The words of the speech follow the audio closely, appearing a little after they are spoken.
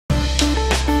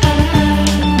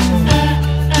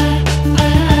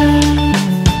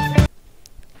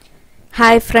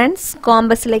Hi friends,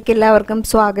 കോമ്പസിലേക്ക് എല്ലാവർക്കും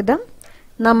സ്വാഗതം.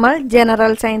 നമ്മൾ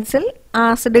ജനറൽ സയൻസിൽ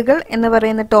ആസിഡുകൾ എന്ന്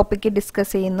പറയുന്ന ടോപ്പിക്ക്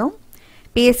ഡിസ്കസ് ചെയ്യുന്നു.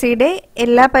 PSCയുടെ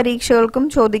എല്ലാ പരീക്ഷകൾക്കും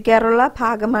ചോദിക്കാറുള്ള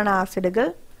ഭാഗമാണ് ആസിഡുകൾ.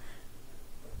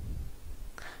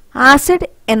 ആസിഡ്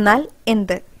എന്നാൽ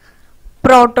എന്ത്?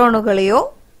 പ്രോട്ടോണുകളെയോ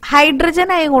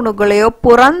ഹൈഡ്രജൻ അയോണുകളെയോ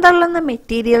പുറന്തള്ളുന്ന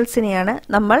മെറ്റീരിയൽസിനെയാണ്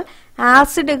നമ്മൾ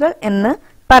ആസിഡുകൾ എന്ന്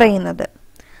പറയുന്നത്.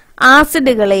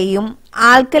 ആസിഡുകളെയും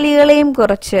ആൽക്കലികളെയും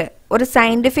കുറിച്ച് ഒരു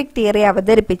സയന്റിഫിക് തിയറി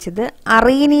അവതരിപ്പിച്ചത്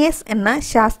അറീനിയസ് എന്ന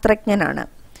ശാസ്ത്രജ്ഞനാണ്.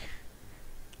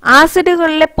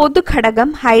 ആസിഡുകളിലെ പൊതുഘടകം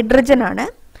ഹൈഡ്രജൻ ആണ്.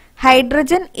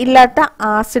 ഹൈഡ്രജൻ ഇല്ലാത്ത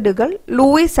ആസിഡുകൾ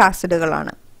ലൂയിസ്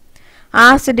ആസിഡുകളാണ്.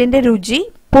 ആസിഡിന്റെ രുചി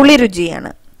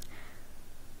പുളിരുചിയാണ്.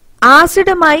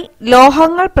 ആസിഡുമായി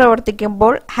ലോഹങ്ങൾ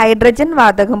പ്രവർത്തിക്കുമ്പോൾ ഹൈഡ്രജൻ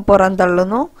വാതകം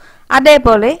പുറന്തള്ളുന്നു.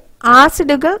 അതേപോലെ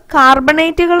ആസിഡുകൾ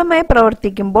കാർബണേറ്റുകളുമായി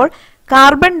പ്രവർത്തിക്കുമ്പോൾ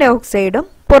കാർബൺ ഡൈ ഓക്സൈഡും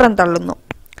പുറന്തള്ളുന്നു.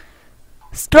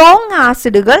 സ്ട്രോങ്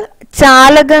ആസിഡുകൾ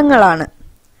ചാലകങ്ങളാണ്.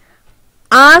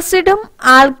 ആസിഡും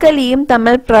ആൽക്കലിയും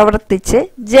തമ്മിൽ പ്രവർത്തിച്ച്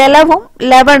ജലവും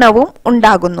ലവണവും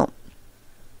ഉണ്ടാകുന്നു.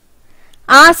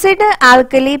 ആസിഡ്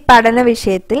ആൽക്കലി പഠന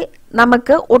വിഷയത്തിൽ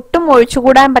നമുക്ക് ഒട്ടും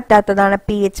ഒഴിച്ചുകൂടാൻ പറ്റാത്തതാണ്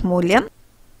pH മൂല്യം.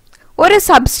 ഒരു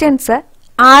സബ്സ്റ്റൻസ്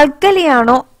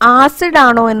ആൽക്കലിയാണോ ആസിഡ്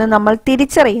ആണോ എന്ന് നമ്മൾ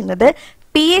തിരിച്ചറിയുന്നത്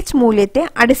pH മൂല്യത്തെ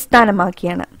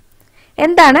അടിസ്ഥാനമാക്കിയാണ്.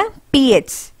 എന്താണ്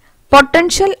pH?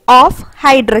 Potential of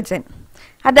hydrogen.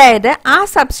 അതായത് ആ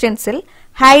സബ്സ്റ്റൻസിൽ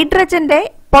ഹൈഡ്രജന്റെ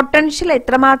പൊട്ടൻഷ്യൽ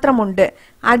എത്രമാത്രമുണ്ട്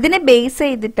അതിനെ ബേസ്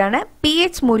ചെയ്തിട്ടാണ്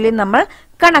pH മൂല്യം നമ്മൾ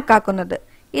കണക്കാക്കുന്നത്.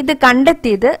 ഇത്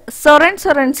കണ്ടെത്തിയത്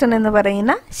സൊറൻസൺ എന്ന്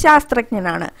പറയുന്ന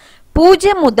ശാസ്ത്രജ്ഞനാണ്.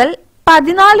 0 മുതൽ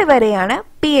 14 വരെയാണ്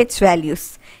pH വാല്യൂസ്.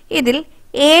 ഇതിൽ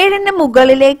 7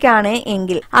 മുകളിലേക്കാണ്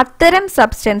എങ്കിൽ അത്തരം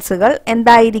സബ്സ്റ്റൻസുകൾ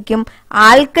എന്തായിരിക്കും?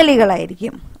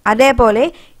 ആൽക്കലികളായിരിക്കും. അതേപോലെ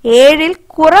 7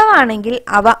 കുറവാണെങ്കിൽ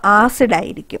അവ ആസിഡ്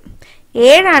ആയിരിക്കും.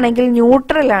 7 ആണെങ്കിൽ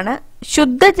ന്യൂട്രൽ ആണ്.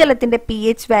 ശുദ്ധജലത്തിന്റെ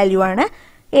pH വാല്യൂ ആണ്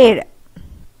 7.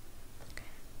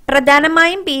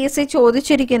 പ്രധാനമായും PSC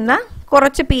ചോദിച്ചിരിക്കുന്ന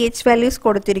കുറച്ച് pH വാല്യൂസ്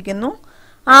കൊടുത്തിരിക്കുന്നു.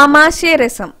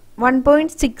 ആമാശയരസം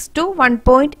 1.6 to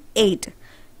 1.8,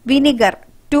 വിനിഗർ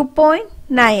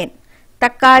 2.9,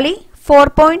 തക്കാളി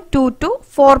 4.2 to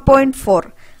 4.4,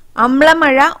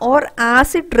 അമ്ലമഴ ഓർ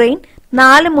ആസിഡ് റെയിൻ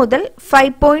 4 മുതൽ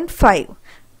 5.5,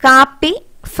 കാപ്പി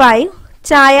 5,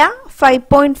 ചായ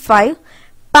 5.5,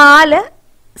 പാല്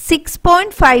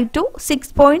 6.5 to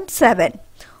 6.7,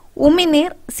 ഉമിനീർ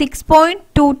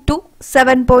 6.2 to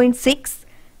 7.6,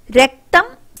 രക്തം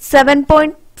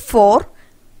 7.4,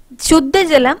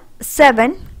 ശുദ്ധജലം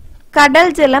 7, കടൽ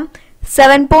ജലം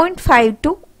 7.5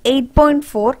 to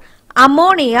 8.4,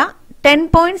 അമോണിയ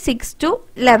 10.6 to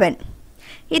 11.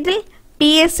 ഇതിൽ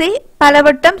PSC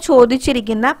പലവട്ടം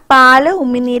ചോദിച്ചിരിക്കുന്ന പാല്,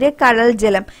 ഉമിനീര്, കടൽ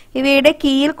ജലം ഇവയുടെ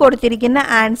കീഴിൽ കൊടുത്തിരിക്കുന്ന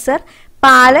ആൻസർ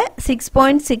പാല്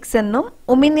 6.6 എന്നും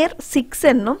ഉമിനീർ 6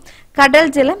 എന്നും കടൽ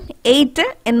ജലം 8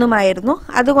 എന്നുമായിരുന്നു.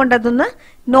 അതുകൊണ്ട് അതൊന്ന്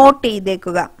നോട്ട്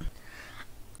ചെയ്തേക്കുക.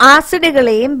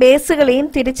 ആസിഡുകളെയും ബേസുകളെയും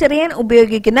തിരിച്ചറിയാൻ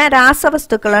ഉപയോഗിക്കുന്ന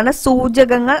രാസവസ്തുക്കളാണ്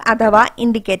സൂചകങ്ങൾ അഥവാ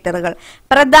ഇൻഡിക്കേറ്ററുകൾ.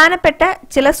 പ്രധാനപ്പെട്ട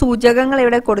ചില സൂചകങ്ങൾ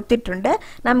ഇവിടെ കൊടുത്തിട്ടുണ്ട്.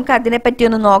 നമുക്ക് അതിനെപ്പറ്റി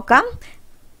ഒന്ന് നോക്കാം.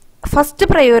 ഫസ്റ്റ്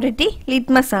പ്രയോറിറ്റി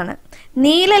ലിറ്റ്മസ് ആണ്.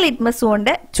 നീല ലിറ്റ്മസും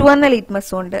ഉണ്ട്, ചുവന്ന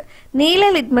ലിറ്റ്മസും ഉണ്ട്. നീല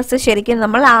ലിറ്റ്മസ് ശരിക്കും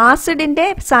നമ്മൾ ആസിഡിന്റെ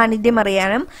സാന്നിധ്യം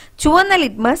അറിയാനും ചുവന്ന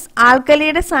ലിറ്റ്മസ്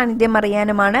ആൽക്കലിയുടെ സാന്നിധ്യം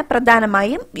അറിയാനുമാണ്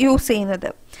പ്രധാനമായും യൂസ് ചെയ്യുന്നത്.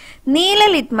 നീല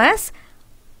ലിറ്റ്മസ്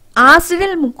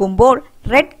ആസിഡിൽ മുക്കുമ്പോൾ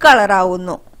റെഡ് കളർ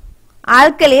ആവുന്നു,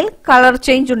 ആൽക്കലിയിൽ കളർ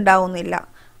ചേഞ്ച് ഉണ്ടാവുന്നില്ല.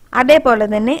 അതേപോലെ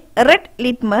തന്നെ റെഡ്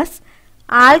ലിറ്റ്മസ്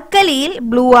ആൽക്കലിയിൽ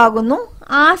ബ്ലൂ ആകുന്നു,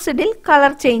 ആസിഡിൽ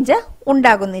കളർ ചേഞ്ച്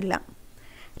ഉണ്ടാകുന്നില്ല.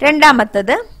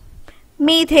 രണ്ടാമത്തത്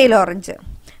methyl orange.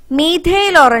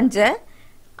 Methyl orange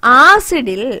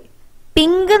ആസിഡിൽ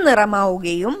pink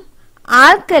നിറമാവുകയും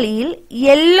ആൽക്കലിയിൽ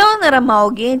yellow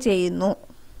നിറമാവുകയും ചെയ്യുന്നു.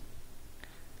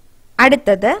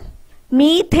 അടുത്തത്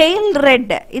മീഥൈൽ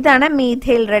റെഡ്. ഇതാണ്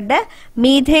methyl red.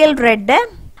 Methyl red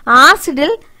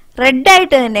ആസിഡിൽ red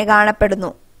ആയിട്ട് തന്നെ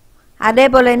കാണപ്പെടുന്നു.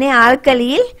 അതേപോലെ തന്നെ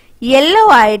ആൽക്കലിയിൽ യെല്ലോ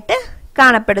ആയിട്ട്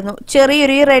കാണപ്പെടുന്നു.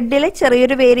 ചെറിയൊരു റെഡിൽ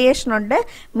ചെറിയൊരു വേരിയേഷൻ ഉണ്ട്.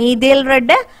 മീഥൈൽ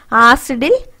റെഡ്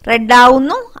ആസിഡിൽ റെഡ്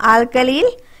ആവുന്നു, ആൽക്കലിയിൽ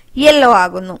യെല്ലോ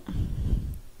ആകുന്നു.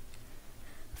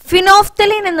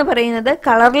 ഫിനോഫ്തലീൻ എന്ന് പറയുന്നത്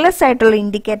കളർലെസ് ആയിട്ടുള്ള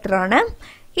ഇൻഡിക്കേറ്റർ ആണ്.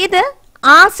 ഇത്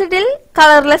ആസിഡിൽ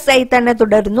കളർലെസ് ആയി തന്നെ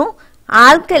തുടരുന്നു,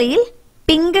 ആൽക്കലിയിൽ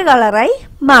പിങ്ക് കളറായി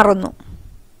മാറുന്നു.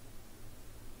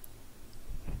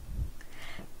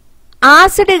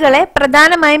 ആസിഡുകളെ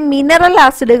പ്രധാനമായും മിനറൽ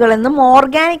ആസിഡുകൾ എന്നും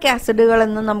ഓർഗാനിക് ആസിഡുകൾ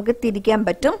എന്നും നമുക്ക് തിരിക്കാൻ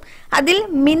പറ്റും. അതിൽ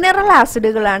mineral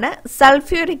ആസിഡുകളാണ്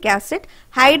sulphuric acid,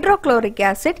 hydrochloric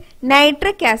acid,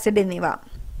 nitric acid എന്നിവ.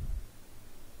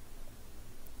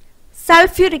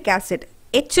 സൾഫ്യൂരിക് ആസിഡ്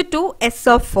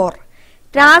H2SO4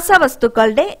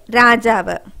 രാസവസ്തുക്കളുടെ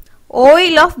രാജാവ്.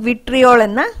 ഓയിൽ ഓഫ് വിട്രിയോൾ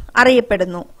എന്ന്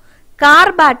അറിയപ്പെടുന്നു. കാർ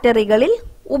ബാറ്ററികളിൽ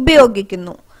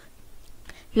ഉപയോഗിക്കുന്നു.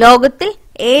 ലോകത്തിൽ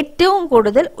ഏറ്റവും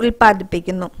കൂടുതൽ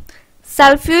ഉൽപ്പാദിപ്പിക്കുന്നു.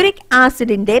 സൾഫ്യൂരിക്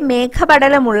ആസിഡിന്റെ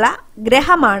മേഘപടലമുള്ള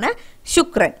ഗ്രഹമാണ്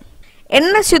ശുക്രൻ.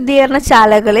 എണ്ണ ശുദ്ധീകരണ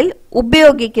ശാലകളിൽ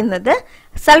ഉപയോഗിക്കുന്നത്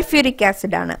സൾഫ്യൂരിക്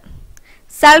ആസിഡാണ്.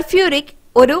 സൾഫ്യൂരിക്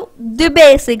ഒരു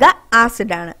ദ്വിബേസിക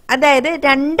ആസിഡാണ്, അതായത്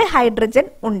 2 ഹൈഡ്രജൻ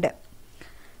ഉണ്ട്.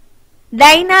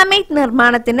 ഡൈനാമൈറ്റ്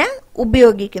നിർമ്മാണത്തിന്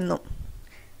ഉപയോഗിക്കുന്നു.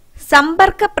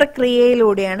 സമ്പർക്ക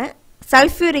പ്രക്രിയയിലൂടെയാണ്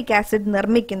സൾഫ്യൂരിക് ആസിഡ്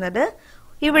നിർമ്മിക്കുന്നത്.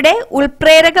 ഇവിടെ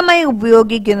ഉൾപ്രേരകമായി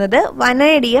ഉപയോഗിക്കുന്നത്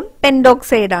വനേഡിയം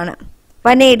പെന്റോക്സൈഡ് ആണ്.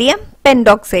 Vanadium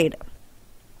pentoxide.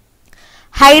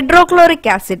 Hydrochloric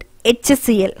acid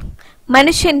HCl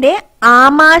മനുഷ്യന്റെ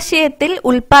ആമാശയത്തിൽ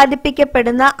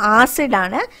ഉൽപ്പാദിപ്പിക്കപ്പെടുന്ന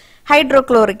ആസിഡാണ്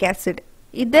ഹൈഡ്രോക്ലോറിക് ആസിഡ്.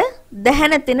 ഇത്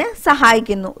ദഹനത്തിന്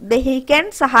സഹായിക്കുന്നു. ദഹിക്കാൻ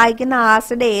സഹായിക്കുന്ന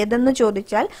ആസിഡ് ഏതെന്ന്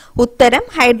ചോദിച്ചാൽ ഉത്തരം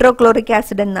ഹൈഡ്രോക്ലോറിക്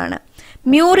ആസിഡ് എന്നാണ്.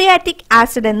 മ്യൂറിയാറ്റിക്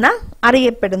ആസിഡ് എന്ന്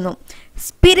അറിയപ്പെടുന്നു.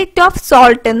 സ്പിരിറ്റ് ഓഫ്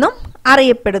സോൾട്ട് എന്നും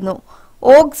അറിയപ്പെടുന്നു.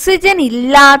 ഓക്സിജൻ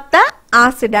ഇല്ലാത്ത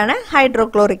ആസിഡാണ്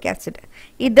ഹൈഡ്രോക്ലോറിക് ആസിഡ്.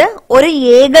 ഇത് ഒരു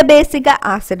ഏകബേസിക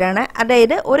ആസിഡാണ്,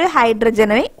 അതായത് ഒരു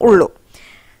ഹൈഡ്രജനേ ഉള്ളൂ.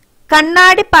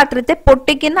 കണ്ണാടി പാത്രത്തെ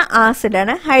പൊട്ടിക്കുന്ന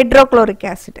ആസിഡാണ് hydrochloric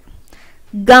acid.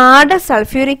 ഗാഢ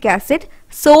sulphuric acid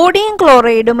sodium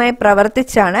ക്ലോറൈഡുമായി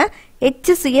പ്രവർത്തിച്ചാണ്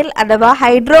HCl അഥവാ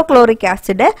ഹൈഡ്രോക്ലോറിക്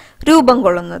ആസിഡ് രൂപം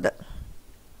കൊള്ളുന്നത്.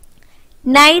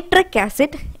 Nitric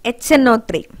acid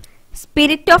HNO3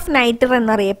 spirit of നൈറ്റർ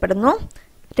എന്നറിയപ്പെടുന്നു.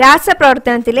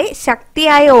 രാസപ്രവർത്തനത്തിലെ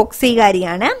ശക്തിയായ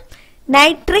ഓക്സികാരിയാണ്.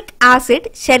 നൈട്രിക് ആസിഡ്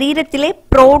ശരീരത്തിലെ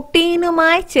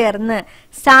പ്രോട്ടീനുമായി ചേർന്ന്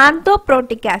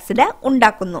സാന്തോപ്രോട്ടിക് ആസിഡ്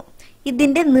ഉണ്ടാക്കുന്നു.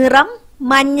 ഇതിന്റെ നിറം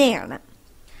മഞ്ഞയാണ്.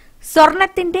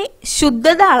 സ്വർണത്തിന്റെ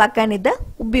ശുദ്ധത അളക്കാൻ ഇത്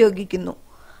ഉപയോഗിക്കുന്നു.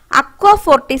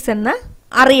 അക്വാഫോർട്ടിസ് എന്ന്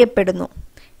അറിയപ്പെടുന്നു.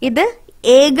 ഇത്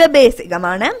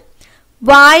ഏകബേസികമാണ്.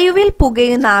 വായുവിൽ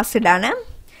പുകയുന്ന ആസിഡാണ്.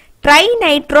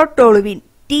 ട്രൈനൈട്രോടോളുവിൻ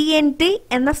TNT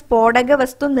എന്ന സ്ഫോടക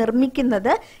വസ്തു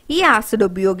നിർമ്മിക്കുന്നത് ഈ ആസിഡ്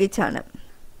ഉപയോഗിച്ചാണ്.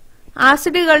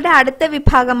 ആസിഡുകളുടെ അടുത്ത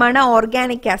വിഭാഗമാണ്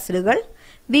ഓർഗാനിക് ആസിഡുകൾ.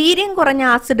 വീര്യം കുറഞ്ഞ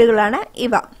ആസിഡുകളാണ്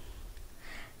ഇവ.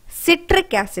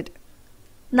 സിട്രിക് ആസിഡ്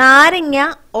നാരങ്ങ,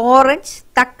 ഓറഞ്ച്,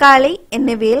 തക്കാളി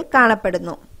എന്നിവയിൽ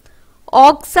കാണപ്പെടുന്നു.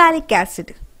 ഓക്സാലിക്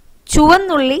ആസിഡ്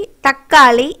ചുവന്നുള്ളി,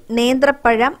 തക്കാളി,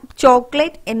 നേന്ത്രപ്പഴം,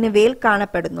 ചോക്ലേറ്റ് എന്നിവയിൽ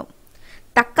കാണപ്പെടുന്നു.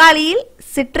 തക്കാളിയിൽ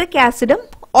സിട്രിക് ആസിഡും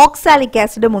ഓക്സാലിക്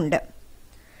ആസിഡും ഉണ്ട്.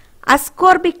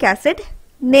 അസ്കോർബിക് ആസിഡ്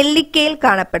നെല്ലിക്കയിൽ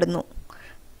കാണപ്പെടുന്നു.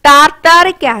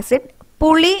 ടാർട്ടാറിക് ആസിഡ്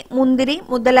പുളി, മുന്തിരി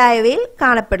മുതലായവയിൽ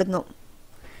കാണപ്പെടുന്നു.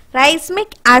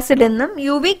 റൈസ്മിക് ആസിഡ് എന്നും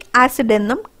യുവിക് ആസിഡ്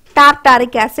എന്നും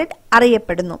ടാർട്ടാറിക് ആസിഡ്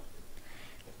അറിയപ്പെടുന്നു.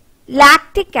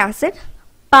 ലാക്റ്റിക് ആസിഡ്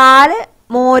പാല്,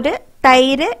 മോര്,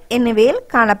 തൈര് എന്നിവയിൽ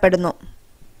കാണപ്പെടുന്നു.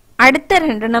 അടുത്ത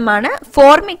 2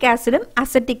 ഫോർമിക് ആസിഡും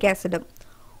അസറ്റിക് ആസിഡും.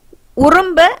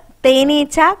 ഉറുമ്പ്,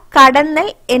 തേനീച്ച, കടന്നൽ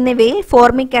എന്നിവയിൽ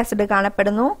ഫോർമിക് ആസിഡ്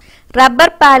കാണപ്പെടുന്നു. റബ്ബർ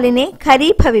പാലിനെ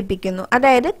ഖരീഭവിപ്പിക്കുന്നു,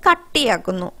 അതായത്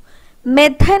കട്ടിയാക്കുന്നു.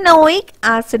 മെഥനോയിക്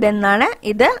ആസിഡ് എന്നാണ്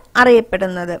ഇത്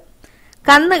അറിയപ്പെടുന്നത്.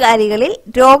 കന്നുകാലികളിൽ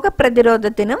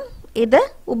രോഗപ്രതിരോധത്തിനും ഇത്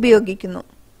ഉപയോഗിക്കുന്നു.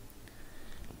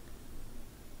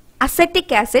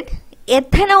 അസറ്റിക് ആസിഡ്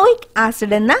എഥനോയിക്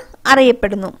ആസിഡ് എന്ന്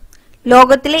അറിയപ്പെടുന്നു.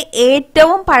 ലോകത്തിലെ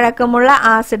ഏറ്റവും പഴക്കമുള്ള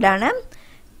ആസിഡാണ്.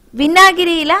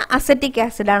 വിനാഗിരിയിലെ അസറ്റിക്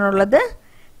ആസിഡാണുള്ളത്.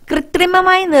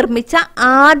 കൃത്രിമമായി നിർമ്മിച്ച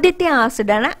ആദ്യത്തെ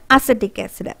ആസിഡാണ് അസറ്റിക്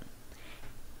ആസിഡ്.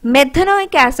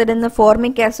 മെഥനോയിക് ആസിഡ് എന്ന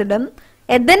ഫോർമിക് ആസിഡും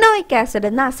എഥനോയിക് ആസിഡ്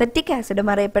എന്ന അസറ്റിക് ആസിഡും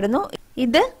അറിയപ്പെടുന്നു.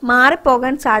 ഇത്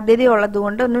മാറിപ്പോകാൻ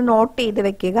സാധ്യതയുള്ളതുകൊണ്ട് ഒന്ന് നോട്ട് ചെയ്ത്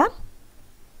വെക്കുക.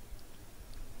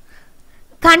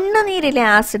 കണ്ണുനീരിലെ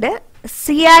ആസിഡ്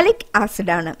സിയാലിക്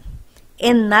ആസിഡാണ്.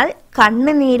 എന്നാൽ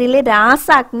കണ്ണുനീരിലെ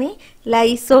രാസാഗ്നി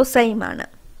ലൈസോസൈമാണ്.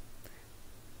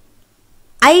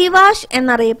 ഐവാഷ്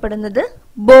എന്നറിയപ്പെടുന്നത്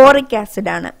boric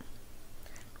ആസിഡാണ്.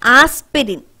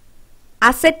 Aspirin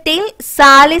acetyl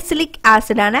salicylic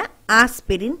ആസിഡാണ്.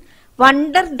 Aspirin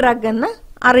wonder drug എന്ന്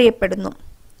അറിയപ്പെടുന്നു.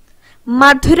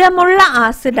 മധുരമുള്ള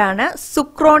ആസിഡാണ്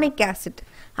സുക്രോണിക് ആസിഡ്.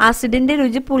 ആസിഡിന്റെ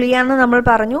രുചി പുളിയാണെന്ന് നമ്മൾ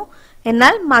പറഞ്ഞു,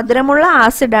 എന്നാൽ മധുരമുള്ള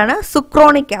ആസിഡാണ്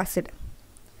സുക്രോണിക് ആസിഡ്.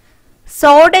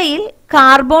 സോഡയിൽ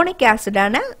കാർബോണിക്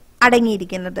ആസിഡാണ്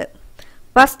അടങ്ങിയിരിക്കുന്നത്.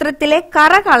 വസ്ത്രത്തിലെ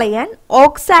കറ കളയാൻ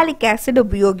ഓക്സാലിക് ആസിഡ്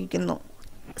ഉപയോഗിക്കുന്നു.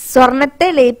 സ്വർണത്തെ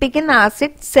ലയിപ്പിക്കുന്ന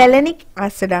ആസിഡ് സെലനിക്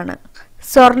ആസിഡാണ്.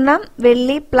 സ്വർണം,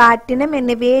 വെള്ളി, പ്ലാറ്റിനം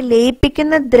എന്നിവയെ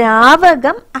ലയിപ്പിക്കുന്ന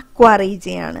ദ്രാവകം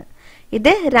അക്വാറീജയാണ്.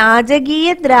 ഇത് രാജകീയ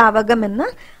ദ്രാവകം എന്ന്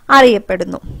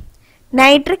അറിയപ്പെടുന്നു.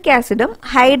 നൈട്രിക് ആസിഡും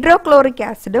ഹൈഡ്രോക്ലോറിക്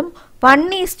ആസിഡും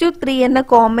 1:3 എന്ന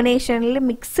കോമ്പിനേഷനിൽ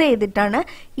മിക്സ് ചെയ്തിട്ടാണ്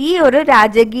ഈ ഒരു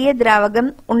രാജകീയ ദ്രാവകം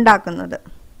ഉണ്ടാക്കുന്നത്.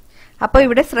 അപ്പോൾ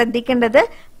ഇവിടെ ശ്രദ്ധിക്കേണ്ടത്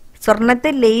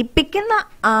സ്വർണത്തെ ലയിപ്പിക്കുന്ന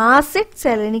ആസിഡ്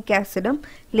സെലനിക് ആസിഡും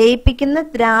ലയിപ്പിക്കുന്ന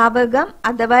ദ്രാവകം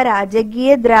അഥവാ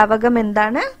രാജകീയ ദ്രാവകം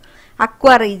എന്താണ്?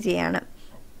 അക്വ റീജിയാണ്.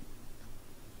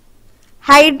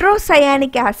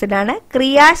 ഹൈഡ്രോസയാനിക് ആസിഡ് ആണ്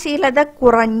ക്രിയാശീലത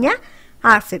കുറഞ്ഞ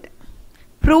ആസിഡ്.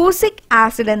 പ്രൂസിക്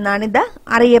ആസിഡ് എന്നാണ് ഇത്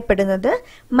അറിയപ്പെടുന്നത്.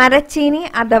 മരച്ചീനി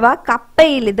അഥവാ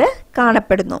കപ്പയിൽ ഇത്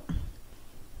കാണപ്പെടുന്നു.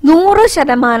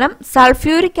 100%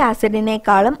 സൾഫ്യൂരിക്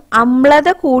ആസിഡിനേക്കാളും അമ്ലത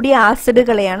കൂടിയ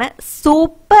ആസിഡുകളെയാണ്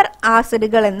സൂപ്പർ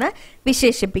ആസിഡുകൾ എന്ന്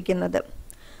വിശേഷിപ്പിക്കുന്നത്.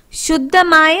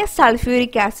 ശുദ്ധമായ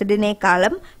സൾഫ്യൂരിക്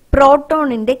ആസിഡിനേക്കാളും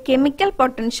പ്രോട്ടോണിന്റെ കെമിക്കൽ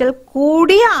പൊട്ടൻഷ്യൽ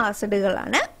കൂടിയ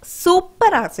ആസിഡുകളാണ്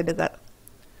സൂപ്പർ ആസിഡുകൾ.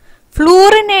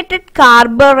 ഫ്ലൂറിനേറ്റഡ്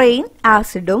കാർബറൈൻ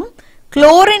ആസിഡും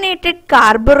ക്ലോറിനേറ്റഡ്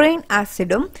കാർബറൈൻ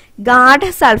ആസിഡും ഗാഢ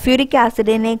സൾഫ്യൂരിക്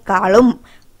ആസിഡിനേക്കാളും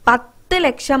 10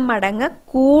 ലക്ഷം മടങ്ങ്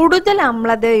കൂടുതൽ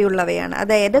അമ്ലതയുള്ളവയാണ്,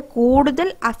 അതായത് കൂടുതൽ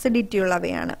അസിഡിറ്റി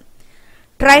ഉള്ളവയാണ്.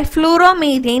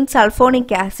 ട്രൈഫ്ലൂറോമീഥെയ്ൻ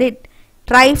സൾഫോണിക് ആസിഡ്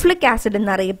ട്രൈഫ്ലിക് ആസിഡ്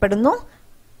എന്നറിയപ്പെടുന്നു.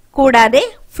 കൂടാതെ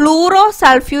ഫ്ലൂറോ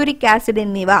സൾഫ്യൂരിക് ആസിഡ്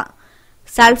എന്നിവ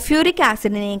സൾഫ്യൂരിക്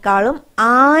ആസിഡിനേക്കാളും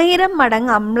 1000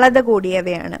 മടങ്ങ് അമ്ലത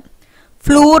കൂടിയവയാണ്.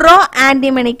 ഫ്ലൂറോ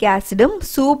ആന്റിമണിക് ആസിഡും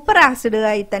സൂപ്പർ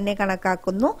ആസിഡായി തന്നെ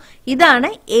കണക്കാക്കുന്നു. ഇതാണ്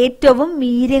ഏറ്റവും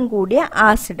വീര്യം കൂടിയ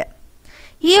ആസിഡ്.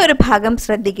 ഈ ഒരു ഭാഗം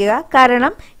ശ്രദ്ധിക്കുക,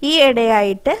 കാരണം ഈ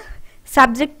ഇടയായിട്ട്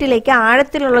സബ്ജക്റ്റിലേക്ക്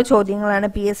ആഴത്തിലുള്ള ചോദ്യങ്ങളാണ്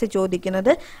PSC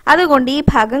ചോദിക്കുന്നത്. അതുകൊണ്ട് ഈ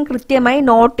ഭാഗം കൃത്യമായി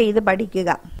നോട്ട് ചെയ്ത് പഠിക്കുക.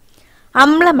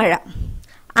 അമ്ലമഴ.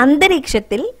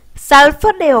 അന്തരീക്ഷത്തിൽ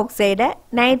സൾഫർ ഡയോക്സൈഡ്,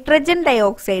 നൈട്രജൻ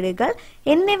ഡയോക്സൈഡുകൾ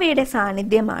എന്നിവയുടെ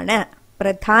സാന്നിധ്യമാണ്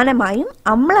പ്രധാനമായും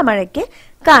അമ്ലമഴയ്ക്ക്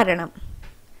കാരണം.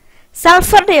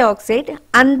 സൾഫർ ഡയോക്സൈഡ്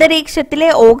അന്തരീക്ഷത്തിലെ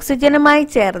ഓക്സിജനുമായി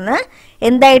ചേർന്ന്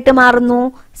എന്തായിട്ട് മാറുന്നു?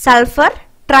 സൾഫർ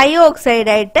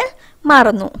ട്രൈഓക്സൈഡായിട്ട്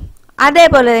മാറുന്നു.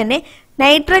 അതേപോലെ തന്നെ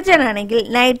നൈട്രജൻ ആണെങ്കിൽ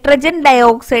നൈട്രജൻ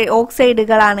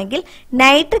ഓക്സൈഡുകളാണെങ്കിൽ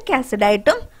നൈട്രിക്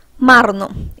ആസിഡായിട്ടും മാറുന്നു.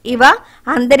 ഇവ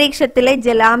അന്തരീക്ഷത്തിലെ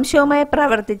ജലാംശവുമായി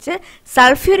പ്രവർത്തിച്ച്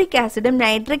സൾഫ്യൂരിക് ആസിഡും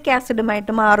നൈട്രിക്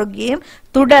ആസിഡുമായിട്ട് മാറുകയും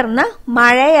തുടർന്ന്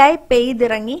മഴയായി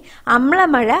പെയ്തിറങ്ങി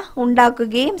അമ്ലമഴ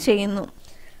ഉണ്ടാക്കുകയും ചെയ്യുന്നു.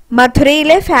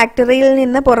 മഥുരയിലെ ഫാക്ടറിയിൽ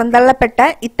നിന്ന് പുറന്തള്ളപ്പെട്ട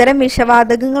ഇത്തരം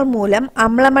വിഷവാതകങ്ങൾ മൂലം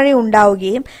അമ്ലമഴ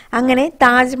ഉണ്ടാവുകയും അങ്ങനെ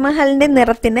താജ്മഹലിന്റെ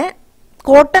നിറത്തിന്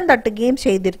കോട്ടം തട്ടുകയും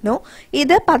ചെയ്തിരുന്നു.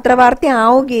 ഇത്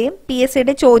പത്രവാർത്തയാവുകയും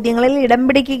PSCയുടെ ചോദ്യങ്ങളിൽ ഇടം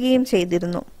പിടിക്കുകയും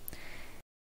ചെയ്തിരുന്നു.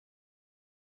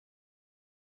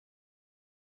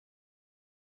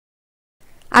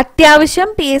 അത്യാവശ്യം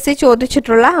PSC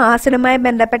ചോദിച്ചിട്ടുള്ള ആസിഡുമായി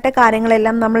ബന്ധപ്പെട്ട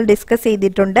കാര്യങ്ങളെല്ലാം നമ്മൾ ഡിസ്കസ്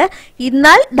ചെയ്തിട്ടുണ്ട്.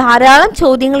 എന്നാൽ ധാരാളം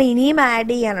ചോദ്യങ്ങൾ ഇനിയും ആഡ്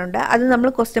ചെയ്യാനുണ്ട്. അത് നമ്മൾ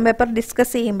ക്വസ്റ്റ്യൻ പേപ്പർ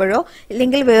ഡിസ്കസ് ചെയ്യുമ്പോഴോ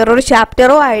ഇല്ലെങ്കിൽ വേറൊരു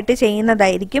ചാപ്റ്ററോ ആയിട്ട്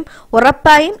ചെയ്യുന്നതായിരിക്കും.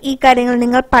 ഉറപ്പായും ഈ കാര്യങ്ങൾ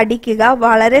നിങ്ങൾ പഠിക്കുക.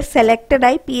 വളരെ സെലക്റ്റഡ്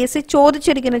ആയി PSC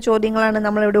ചോദിച്ചിരിക്കുന്ന ചോദ്യങ്ങളാണ്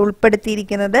നമ്മളിവിടെ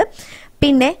ഉൾപ്പെടുത്തിയിരിക്കുന്നത്.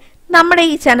 പിന്നെ നമ്മുടെ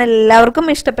ഈ ചാനൽ എല്ലാവർക്കും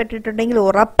ഇഷ്ടപ്പെട്ടിട്ടുണ്ടെങ്കിൽ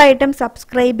ഉറപ്പായിട്ടും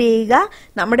സബ്സ്ക്രൈബ് ചെയ്യുക,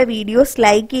 നമ്മുടെ വീഡിയോസ്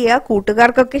ലൈക്ക് ചെയ്യുക,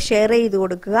 കൂട്ടുകാർക്കൊക്കെ ഷെയർ ചെയ്ത്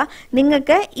കൊടുക്കുക.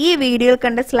 നിങ്ങൾക്ക് ഈ വീഡിയോയിൽ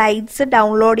കണ്ട സ്ലൈഡ്സ്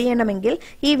ഡൗൺലോഡ് ചെയ്യണമെങ്കിൽ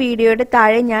ഈ വീഡിയോയുടെ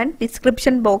താഴെ ഞാൻ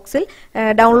ഡിസ്ക്രിപ്ഷൻ ബോക്സിൽ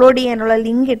ഡൗൺലോഡ് ചെയ്യാനുള്ള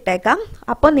ലിങ്ക് ഇട്ടേക്കാം.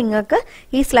 അപ്പോൾ നിങ്ങൾക്ക്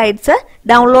ഈ സ്ലൈഡ്സ്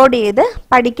ഡൗൺലോഡ് ചെയ്ത്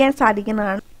പഠിക്കാൻ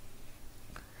സാധിക്കുന്നതാണ്.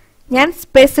 ഞാൻ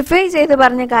സ്പെസിഫൈ ചെയ്ത്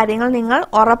പറഞ്ഞ കാര്യങ്ങൾ നിങ്ങൾ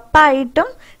ഉറപ്പായിട്ടും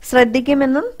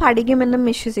ശ്രദ്ധിക്കുമെന്നും പഠിക്കുമെന്നും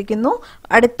വിശ്വസിക്കുന്നു.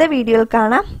 അടുത്ത വീഡിയോയിൽ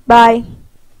കാണാം. ബൈ.